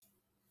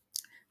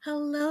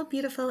Hello,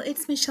 beautiful.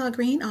 It's Michelle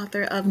Green,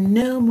 author of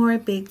No More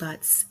Big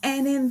Butts.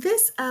 And in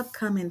this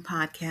upcoming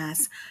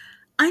podcast,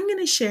 I'm going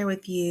to share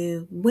with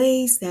you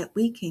ways that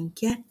we can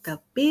get the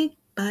big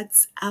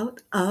butts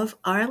out of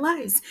our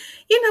lives.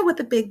 You know what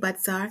the big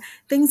butts are,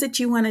 things that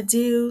you want to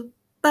do,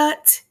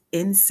 but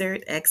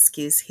insert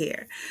excuse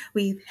here.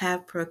 We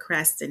have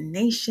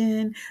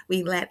procrastination.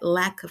 We let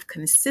lack of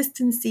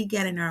consistency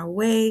get in our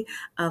way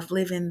of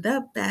living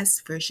the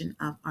best version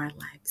of our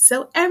life.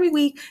 So every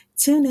week,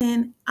 tune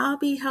in. I'll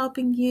be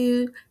helping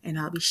you and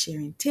I'll be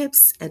sharing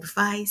tips,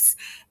 advice,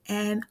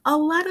 and a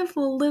lot of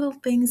little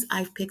things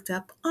I've picked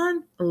up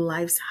on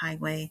life's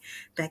highway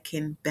that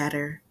can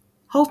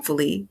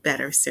hopefully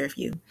better serve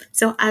you.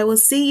 So I will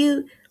see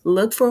you.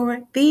 Look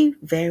for the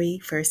very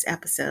first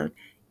episode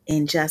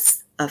in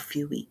just a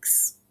few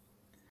weeks.